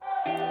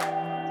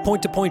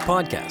Point to Point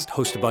podcast,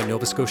 hosted by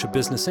Nova Scotia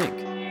Business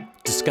Inc.,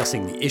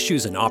 discussing the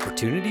issues and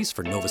opportunities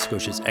for Nova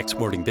Scotia's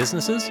exporting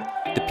businesses,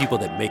 the people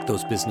that make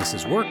those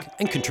businesses work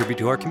and contribute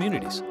to our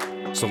communities.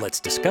 So let's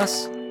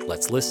discuss,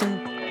 let's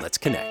listen, let's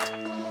connect.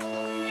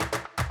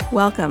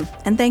 Welcome,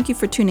 and thank you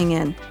for tuning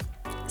in.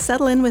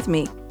 Settle in with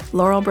me,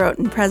 Laurel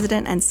Broughton,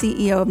 President and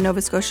CEO of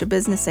Nova Scotia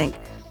Business Inc.,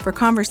 for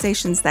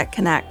conversations that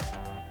connect.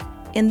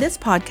 In this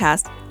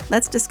podcast,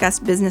 let's discuss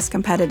business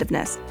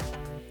competitiveness,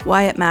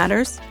 why it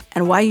matters,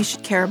 and why you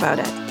should care about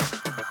it.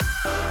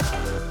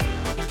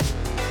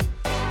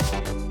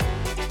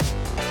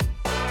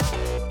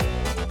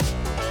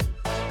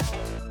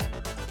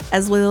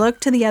 As we look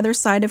to the other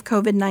side of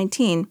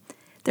COVID-19,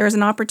 there is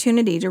an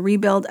opportunity to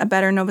rebuild a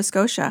better Nova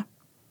Scotia,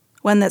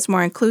 one that's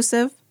more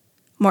inclusive,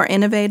 more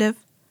innovative,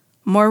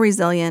 more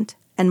resilient,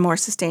 and more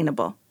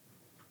sustainable.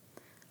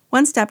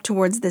 One step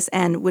towards this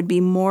end would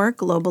be more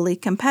globally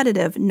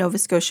competitive Nova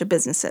Scotia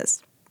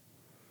businesses.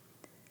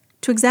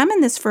 To examine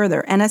this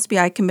further,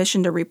 NSBI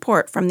commissioned a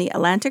report from the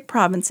Atlantic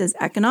Provinces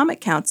Economic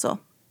Council,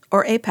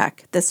 or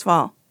APEC, this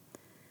fall.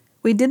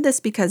 We did this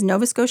because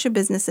Nova Scotia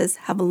businesses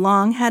have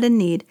long had a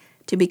need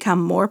to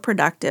become more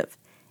productive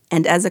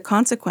and, as a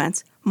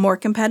consequence, more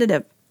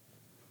competitive.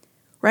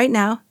 Right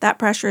now, that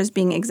pressure is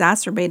being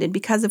exacerbated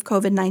because of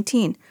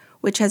COVID-19,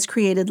 which has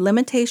created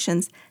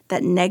limitations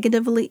that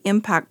negatively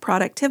impact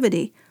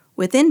productivity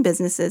within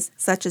businesses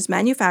such as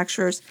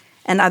manufacturers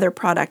and other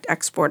product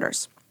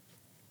exporters.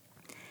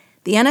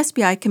 The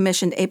NSBI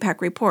commissioned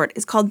APEC report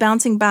is called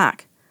Bouncing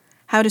Back: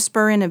 How to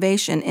Spur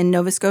Innovation in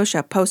Nova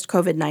Scotia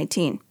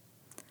Post-COVID-19.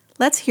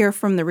 Let's hear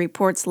from the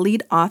report's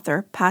lead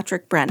author,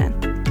 Patrick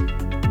Brennan.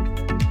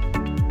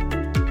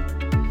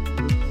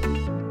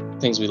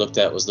 Things we looked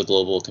at was the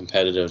Global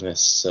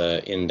Competitiveness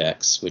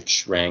Index,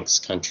 which ranks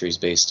countries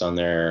based on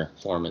their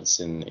performance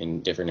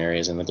in different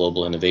areas, in the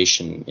Global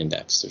Innovation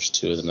Index. There's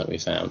two of them that we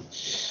found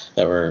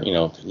that were,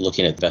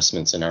 looking at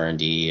investments in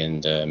R&D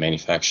and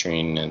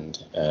manufacturing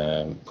and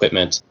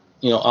equipment.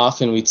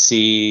 Often we'd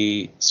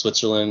see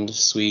Switzerland,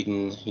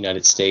 Sweden,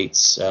 United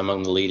States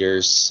among the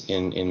leaders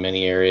in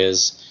many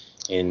areas.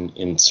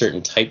 In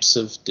certain types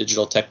of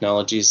digital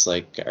technologies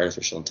like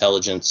artificial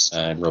intelligence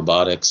and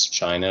robotics,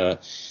 China,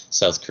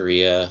 South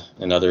Korea,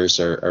 and others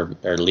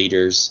are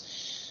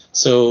leaders.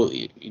 So,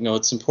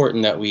 it's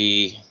important that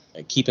we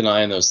keep an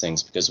eye on those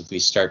things, because if we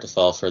start to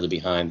fall further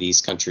behind, these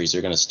countries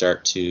are going to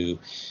start to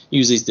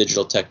use these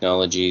digital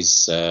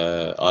technologies,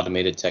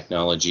 automated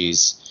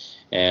technologies,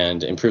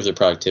 and improve their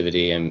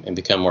productivity and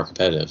become more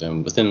competitive.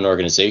 And within an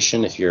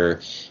organization, if you're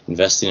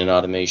investing in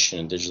automation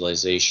and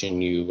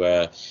digitalization,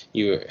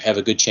 you have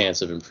a good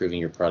chance of improving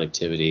your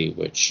productivity,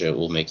 which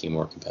will make you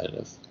more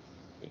competitive.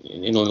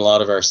 In a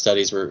lot of our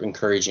studies, we're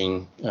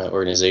encouraging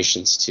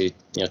organizations to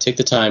take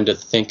the time to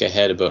think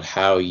ahead about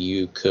how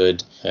you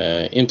could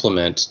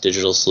implement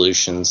digital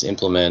solutions,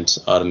 implement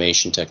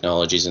automation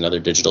technologies and other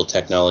digital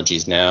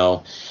technologies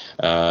now.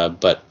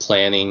 But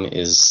planning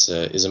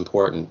is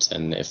important,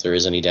 and if there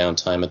is any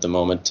downtime at the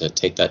moment, to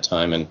take that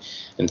time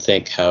and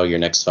think how your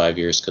next 5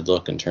 years could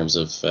look in terms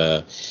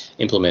of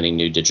implementing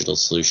new digital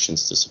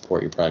solutions to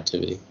support your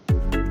productivity.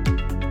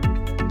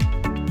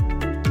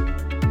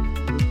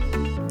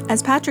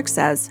 As Patrick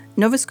says,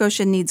 Nova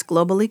Scotia needs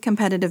globally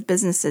competitive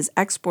businesses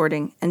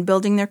exporting and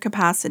building their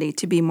capacity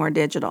to be more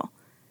digital.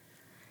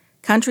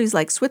 Countries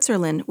like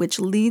Switzerland,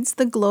 which leads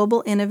the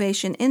Global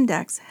Innovation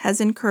Index,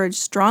 has encouraged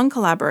strong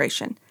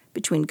collaboration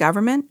between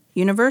government,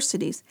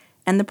 universities,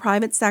 and the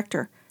private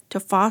sector to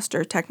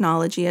foster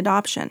technology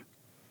adoption.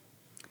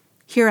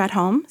 Here at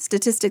home,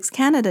 Statistics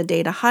Canada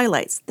data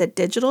highlights that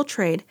digital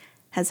trade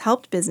has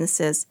helped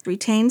businesses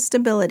retain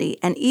stability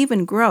and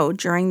even grow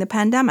during the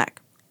pandemic.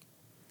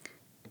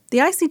 The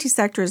ICT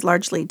sector is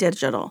largely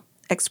digital,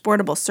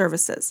 exportable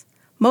services.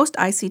 Most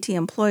ICT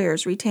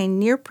employers retain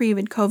near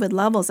pre-COVID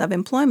levels of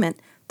employment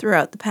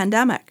throughout the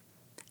pandemic,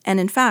 and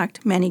in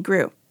fact, many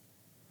grew.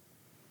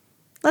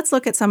 Let's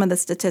look at some of the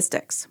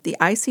statistics. The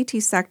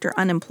ICT sector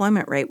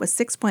unemployment rate was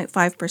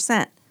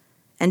 6.5%,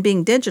 and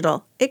being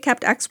digital, it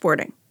kept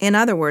exporting, in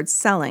other words,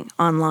 selling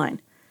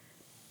online.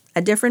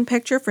 A different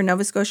picture for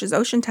Nova Scotia's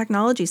ocean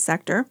technology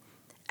sector: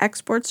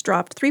 exports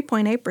dropped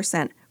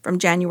 3.8% from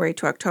January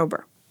to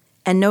October.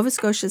 And Nova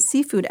Scotia's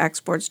seafood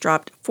exports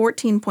dropped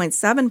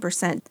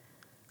 14.7%.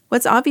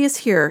 What's obvious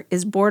here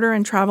is border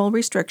and travel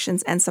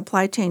restrictions and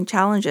supply chain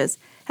challenges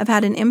have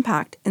had an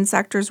impact in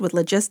sectors with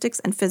logistics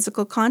and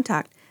physical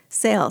contact,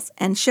 sales,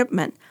 and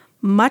shipment,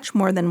 much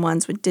more than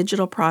ones with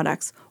digital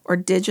products or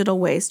digital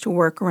ways to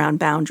work around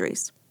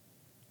boundaries.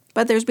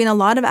 But there's been a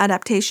lot of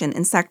adaptation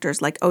in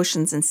sectors like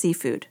oceans and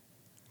seafood.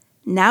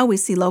 Now we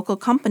see local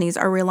companies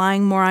are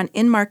relying more on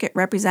in-market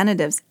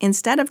representatives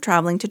instead of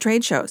traveling to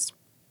trade shows.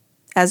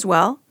 As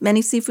well,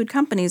 many seafood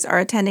companies are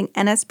attending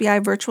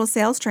NSBI virtual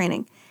sales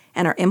training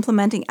and are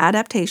implementing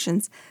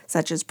adaptations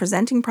such as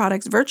presenting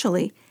products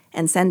virtually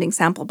and sending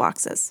sample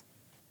boxes.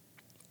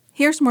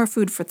 Here's more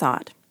food for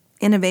thought.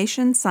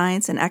 Innovation,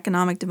 Science and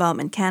Economic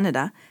Development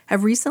Canada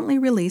have recently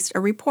released a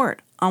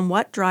report on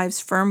what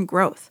drives firm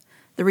growth.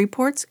 The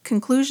report's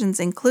conclusions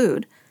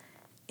include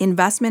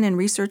Investment in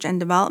research and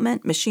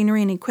development,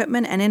 machinery and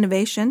equipment, and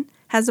innovation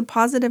has a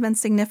positive and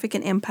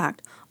significant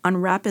impact on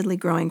rapidly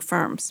growing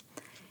firms.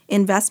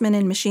 Investment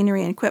in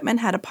machinery and equipment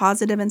had a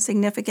positive and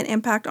significant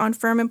impact on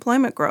firm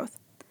employment growth.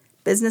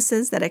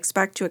 Businesses that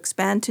expect to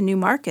expand to new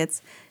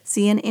markets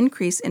see an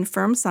increase in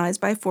firm size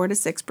by 4 to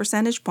 6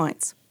 percentage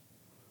points.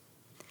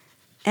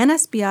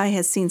 NSBI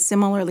has seen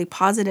similarly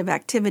positive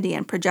activity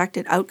and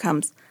projected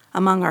outcomes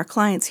among our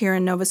clients here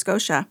in Nova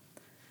Scotia.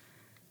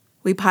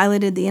 We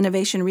piloted the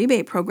Innovation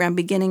Rebate Program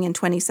beginning in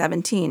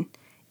 2017.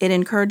 It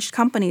encouraged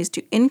companies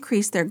to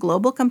increase their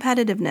global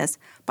competitiveness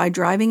by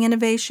driving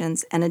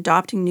innovations and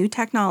adopting new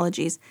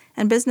technologies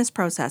and business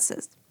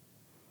processes.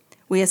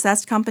 We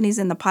assessed companies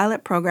in the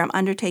pilot program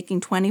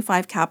undertaking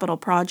 25 capital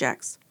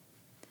projects.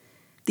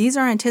 These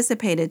are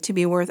anticipated to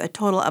be worth a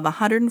total of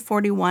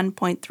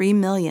 $141.3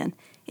 million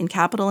in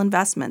capital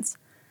investments,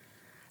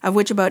 of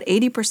which about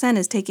 80%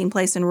 is taking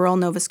place in rural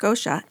Nova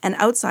Scotia and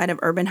outside of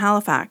urban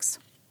Halifax.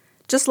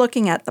 Just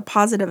looking at the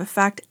positive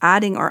effect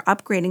adding or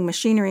upgrading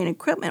machinery and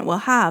equipment will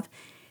have,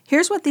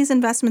 here's what these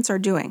investments are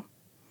doing.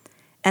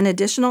 An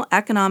additional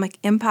economic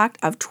impact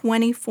of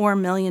 $24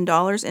 million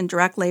in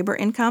direct labor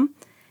income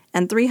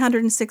and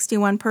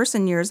 361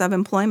 person-years of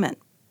employment.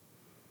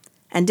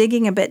 And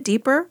digging a bit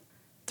deeper,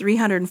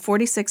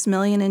 $346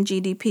 million in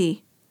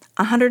GDP,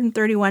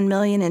 $131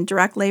 million in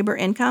direct labor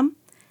income,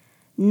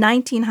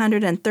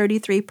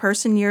 1,933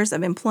 person-years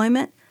of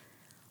employment,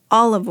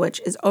 all of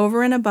which is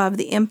over and above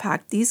the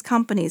impact these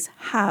companies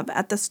have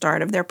at the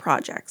start of their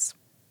projects.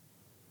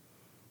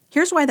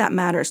 Here's why that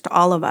matters to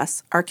all of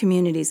us, our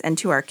communities, and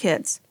to our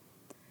kids.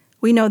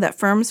 We know that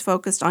firms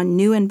focused on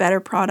new and better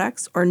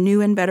products or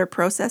new and better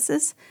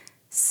processes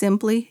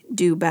simply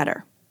do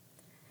better.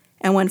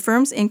 And when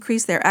firms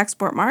increase their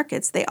export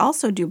markets, they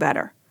also do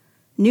better.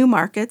 New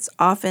markets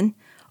often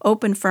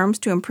open firms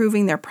to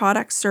improving their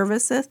products,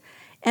 services,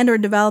 and or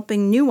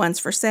developing new ones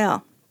for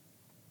sale.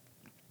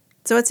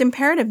 So it's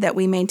imperative that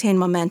we maintain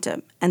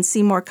momentum and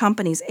see more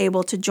companies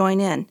able to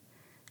join in,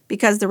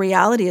 because the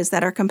reality is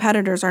that our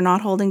competitors are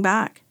not holding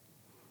back.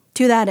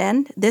 To that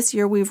end, this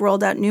year we've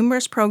rolled out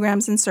numerous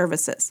programs and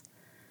services.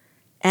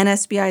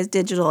 NSBI's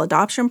digital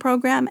adoption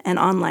program and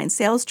online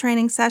sales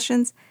training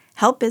sessions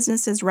help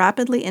businesses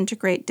rapidly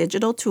integrate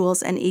digital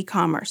tools and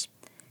e-commerce,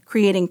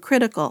 creating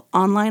critical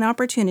online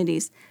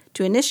opportunities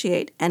to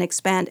initiate and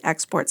expand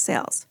export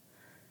sales.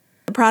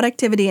 The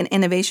Productivity and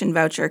Innovation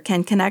Voucher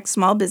can connect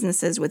small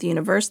businesses with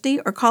university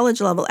or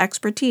college-level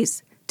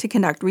expertise to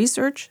conduct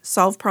research,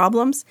 solve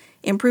problems,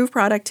 improve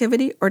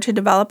productivity, or to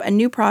develop a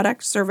new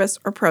product, service,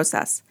 or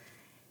process.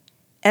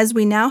 As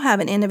we now have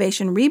an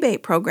innovation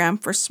rebate program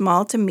for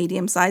small to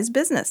medium-sized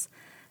business,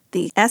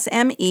 the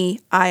SME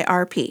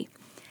IRP.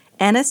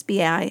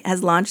 NSBI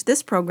has launched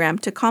this program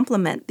to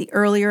complement the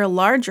earlier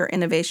larger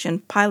innovation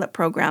pilot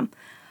program,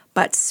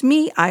 but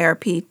SME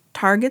IRP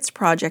targets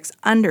projects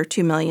under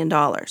 $2 million.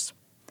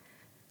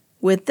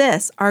 With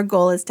this, our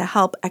goal is to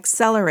help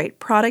accelerate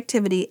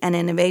productivity and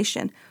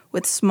innovation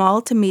with small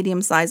to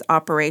medium-sized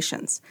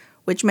operations,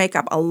 which make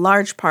up a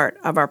large part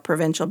of our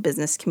provincial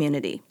business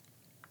community.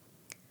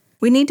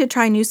 We need to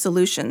try new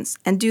solutions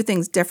and do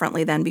things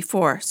differently than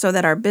before so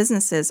that our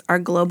businesses are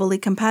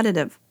globally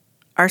competitive,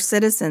 our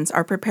citizens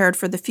are prepared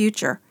for the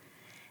future,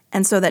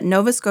 and so that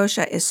Nova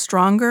Scotia is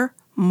stronger,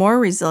 more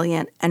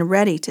resilient, and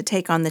ready to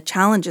take on the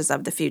challenges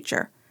of the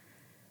future.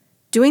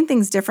 Doing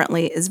things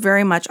differently is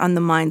very much on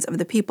the minds of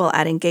the people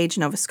at Engage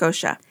Nova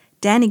Scotia.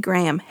 Danny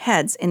Graham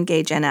heads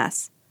Engage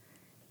NS.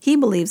 He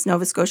believes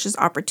Nova Scotia's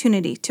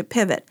opportunity to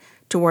pivot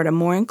toward a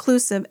more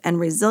inclusive and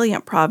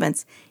resilient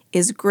province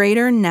is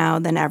greater now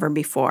than ever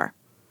before.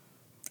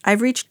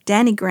 I've reached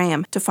Danny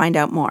Graham to find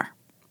out more.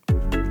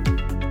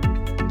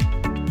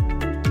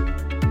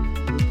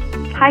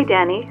 Hi,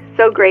 Danny.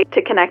 So great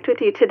to connect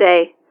with you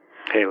today.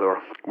 Hey,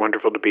 Laura.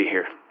 Wonderful to be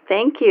here.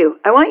 Thank you.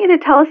 I want you to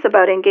tell us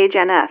about Engage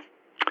NS.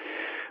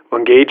 Well,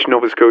 Engage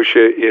Nova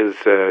Scotia is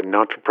a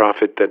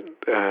not-for-profit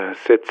that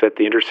sits at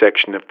the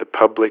intersection of the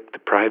public, the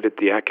private,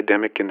 the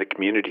academic, and the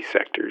community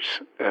sectors.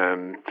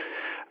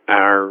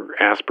 Our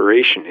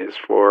aspiration is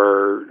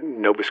for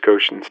Nova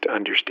Scotians to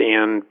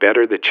understand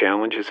better the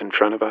challenges in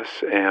front of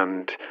us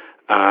and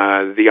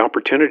the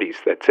opportunities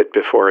that sit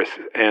before us,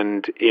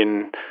 and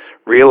in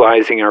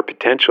realizing our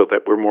potential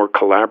that we're more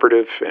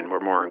collaborative and we're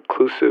more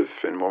inclusive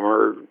and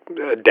more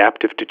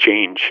adaptive to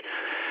change.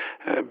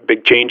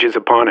 Big changes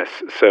upon us,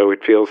 so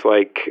it feels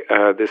like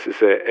this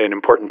is an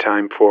important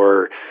time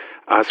for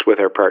us with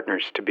our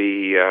partners to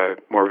be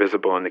more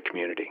visible in the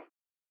community.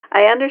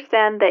 I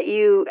understand that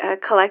you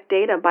collect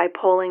data by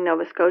polling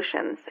Nova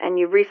Scotians, and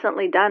you've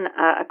recently done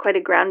quite a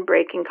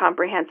groundbreaking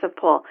comprehensive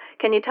poll.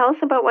 Can you tell us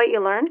about what you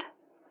learned?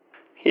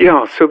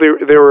 Yeah, so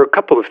there were a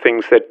couple of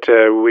things that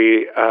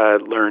we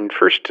learned.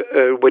 First,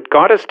 what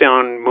got us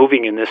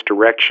moving in this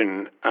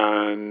direction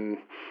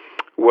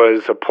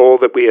was a poll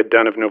that we had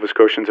done of Nova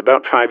Scotians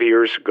about 5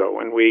 years ago,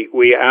 and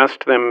we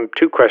asked them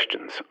two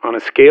questions. On a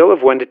scale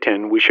of 1 to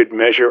 10, we should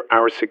measure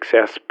our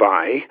success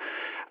by.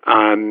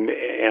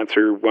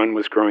 Answer 1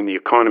 was growing the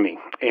economy.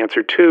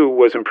 Answer 2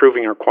 was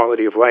improving our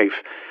quality of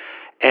life.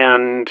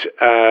 And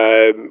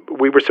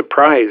we were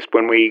surprised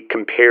when we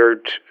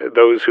compared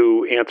those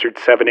who answered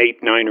 7,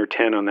 8, 9, or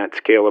 10 on that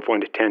scale of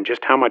 1 to 10,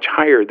 just how much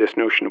higher this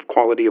notion of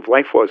quality of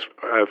life was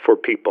for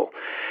people.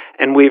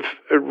 And we've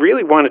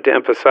really wanted to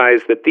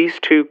emphasize that these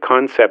two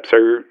concepts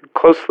are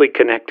closely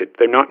connected.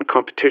 They're not in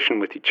competition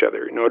with each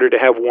other. In order to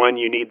have one,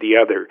 you need the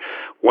other.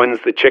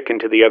 One's the chicken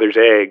to the other's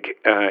egg,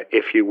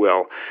 if you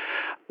will.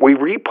 We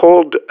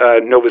repolled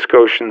Nova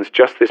Scotians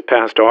just this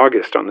past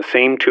August on the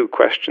same two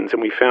questions,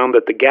 and we found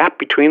that the gap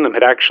between them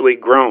had actually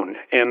grown.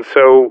 And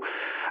so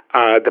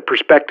the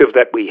perspective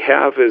that we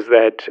have is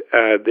that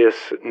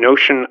this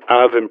notion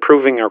of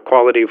improving our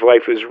quality of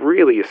life is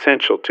really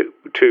essential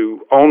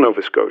to all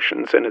Nova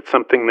Scotians, and it's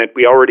something that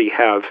we already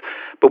have,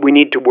 but we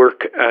need to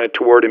work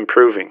toward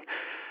improving.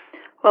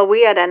 Well,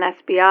 we at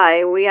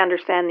NSBI, we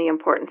understand the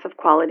importance of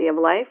quality of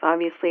life.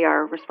 Obviously,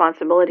 our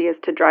responsibility is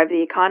to drive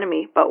the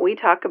economy, but we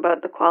talk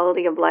about the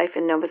quality of life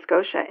in Nova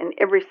Scotia in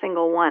every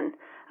single one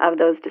of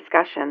those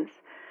discussions.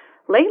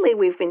 Lately,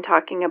 we've been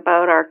talking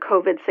about our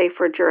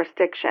COVID-safer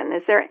jurisdiction.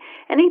 Is there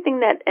anything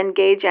that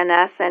Engage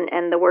NS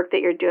and the work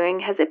that you're doing,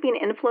 has it been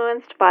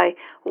influenced by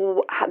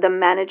the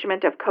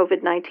management of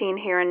COVID-19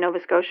 here in Nova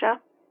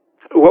Scotia?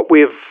 What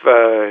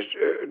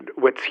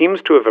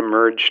seems to have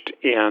emerged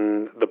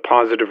in the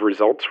positive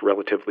results,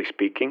 relatively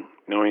speaking,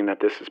 knowing that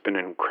this has been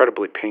an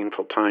incredibly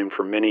painful time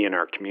for many in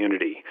our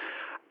community,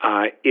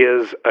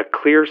 is a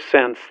clear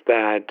sense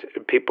that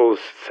people's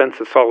sense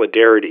of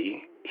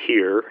solidarity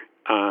here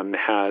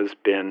has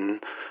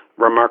been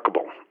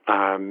remarkable.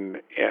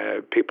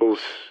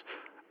 People's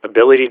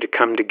ability to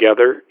come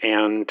together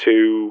and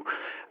to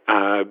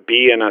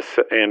be in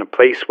a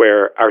place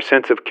where our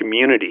sense of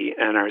community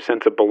and our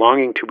sense of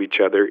belonging to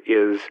each other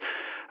is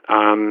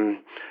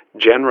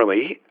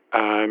generally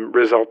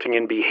resulting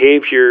in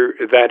behavior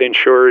that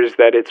ensures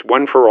that it's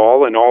one for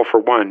all and all for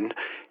one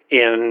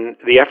in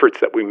the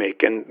efforts that we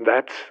make, and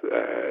that's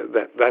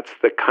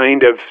the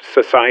kind of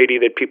society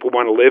that people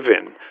want to live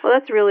in. Well,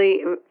 that's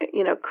really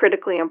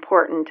critically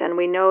important, and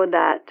we know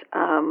that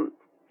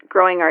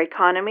growing our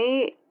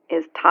economy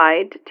is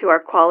tied to our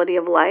quality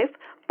of life.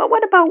 But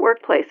what about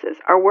workplaces?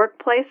 Are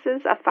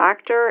workplaces a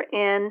factor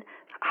in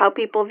how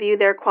people view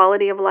their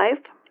quality of life?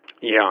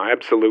 Yeah,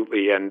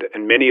 absolutely. And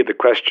many of the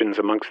questions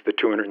amongst the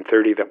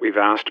 230 that we've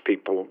asked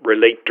people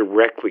relate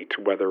directly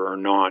to whether or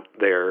not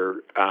their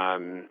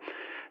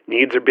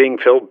needs are being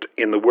filled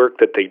in the work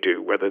that they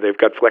do, whether they've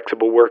got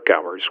flexible work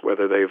hours,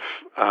 whether they've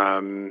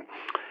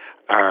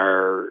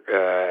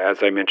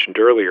as I mentioned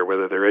earlier,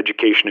 whether their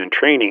education and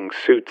training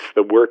suits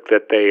the work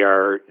that they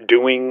are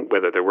doing,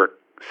 whether their work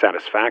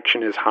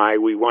satisfaction is high.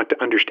 We want to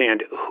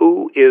understand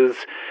who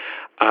is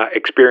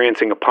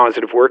experiencing a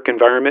positive work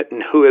environment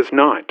and who is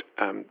not.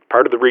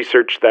 Part of the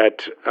research part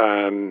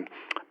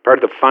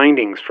of the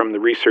findings from the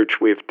research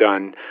we've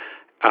done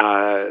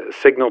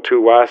signal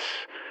to us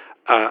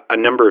a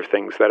number of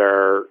things that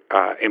are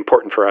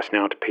important for us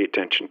now to pay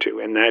attention to,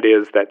 and that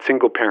is that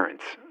single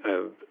parents,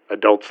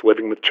 adults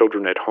living with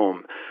children at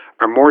home,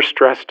 are more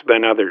stressed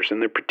than others,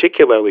 and they're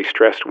particularly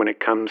stressed when it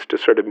comes to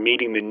sort of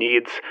meeting the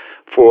needs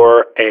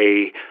for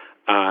a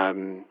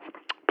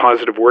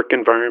positive work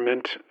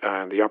environment,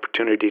 the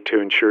opportunity to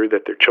ensure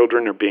that their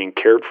children are being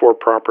cared for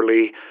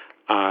properly,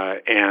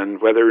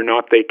 and whether or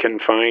not they can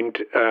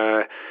find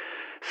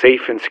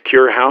safe and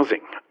secure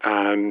housing.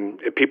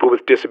 People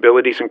with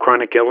disabilities and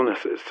chronic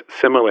illnesses,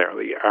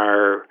 similarly,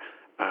 are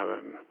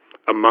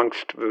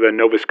amongst the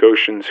Nova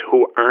Scotians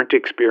who aren't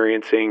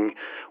experiencing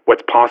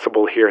what's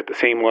possible here at the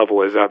same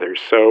level as others.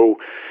 So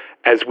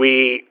as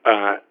we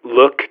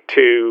look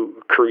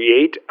to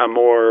create a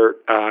more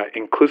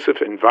inclusive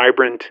and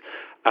vibrant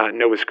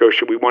Nova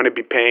Scotia, we want to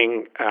be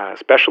paying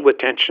special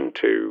attention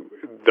to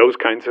those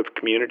kinds of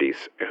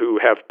communities who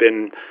have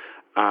been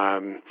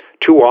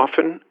too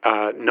often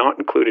not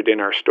included in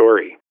our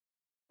story.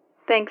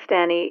 Thanks,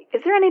 Danny.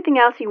 Is there anything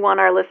else you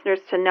want our listeners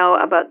to know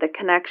about the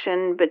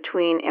connection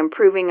between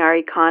improving our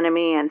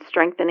economy and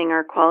strengthening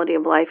our quality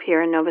of life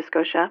here in Nova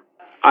Scotia?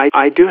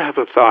 I do have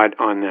a thought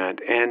on that,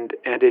 and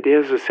it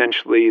is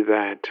essentially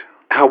that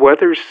how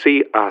others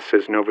see us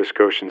as Nova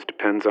Scotians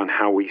depends on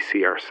how we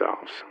see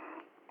ourselves.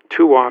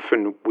 Too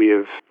often we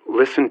have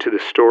listened to the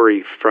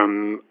story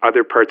from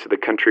other parts of the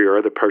country or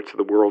other parts of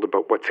the world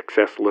about what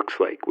success looks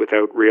like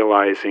without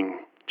realizing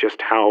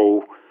just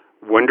how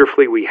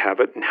wonderfully we have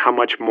it and how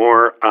much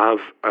more of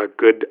a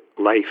good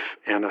life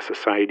and a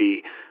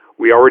society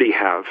we already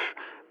have.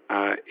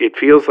 It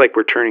feels like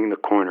we're turning the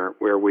corner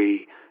where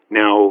we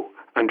now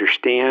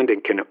understand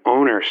and can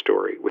own our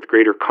story with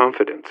greater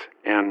confidence,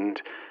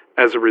 and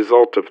as a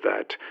result of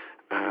that,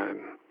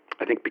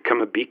 I think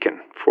become a beacon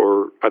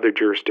for other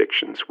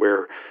jurisdictions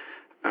where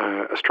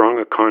a strong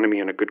economy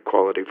and a good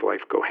quality of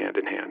life go hand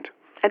in hand.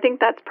 I think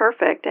that's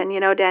perfect. And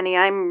Danny,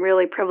 I'm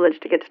really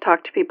privileged to get to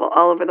talk to people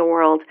all over the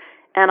world,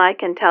 and I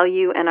can tell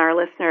you and our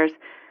listeners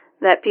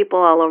that people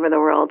all over the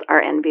world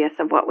are envious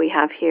of what we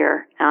have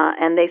here.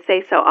 And they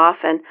say so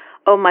often,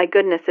 oh my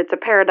goodness, it's a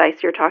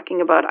paradise you're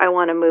talking about. I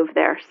want to move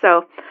there.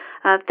 So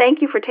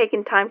thank you for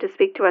taking time to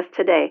speak to us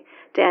today,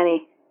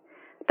 Danny.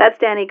 That's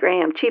Danny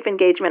Graham, Chief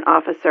Engagement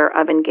Officer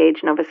of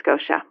Engage Nova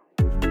Scotia.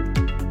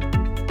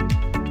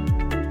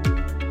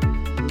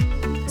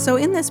 So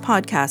in this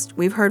podcast,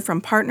 we've heard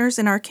from partners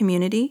in our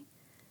community,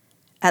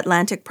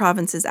 Atlantic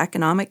Provinces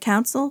Economic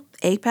Council,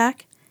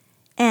 APEC,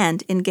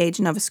 and Engage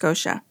Nova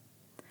Scotia.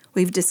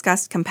 We've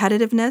discussed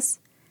competitiveness,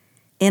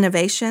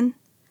 innovation,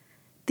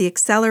 the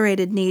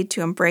accelerated need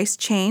to embrace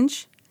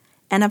change,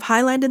 and have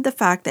highlighted the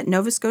fact that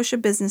Nova Scotia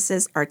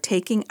businesses are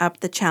taking up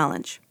the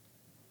challenge.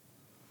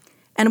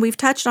 And we've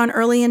touched on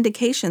early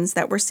indications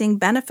that we're seeing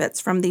benefits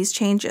from these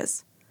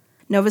changes.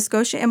 Nova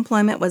Scotia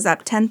employment was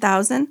up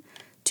 10,000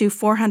 to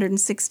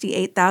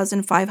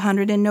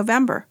 468,500 in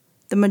November,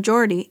 the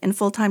majority in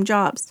full-time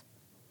jobs.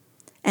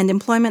 And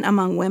employment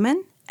among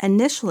women,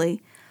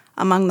 initially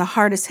among the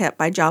hardest hit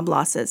by job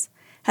losses,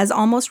 has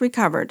almost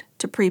recovered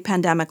to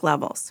pre-pandemic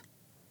levels.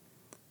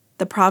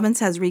 The province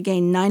has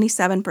regained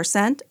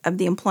 97% of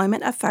the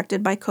employment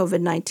affected by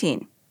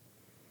COVID-19.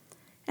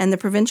 And the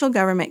provincial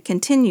government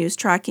continues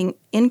tracking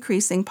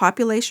increasing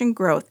population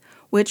growth,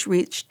 which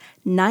reached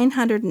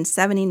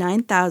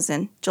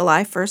 979,000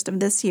 July 1st of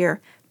this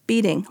year,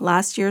 beating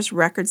last year's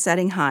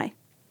record-setting high.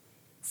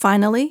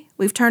 Finally,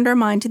 we've turned our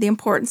mind to the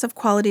importance of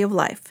quality of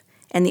life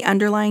and the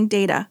underlying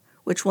data,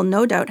 which will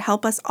no doubt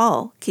help us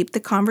all keep the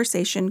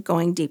conversation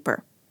going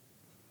deeper.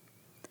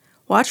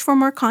 Watch for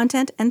more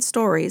content and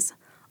stories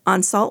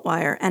on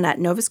Saltwire and at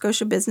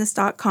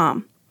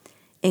novascotiabusiness.com,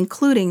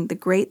 including the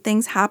great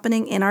things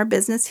happening in our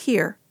business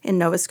here in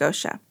Nova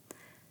Scotia,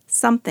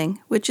 something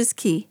which is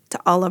key to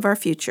all of our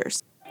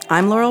futures.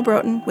 I'm Laurel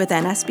Broughton with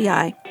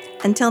NSBI.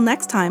 Until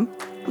next time,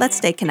 let's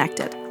stay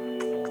connected.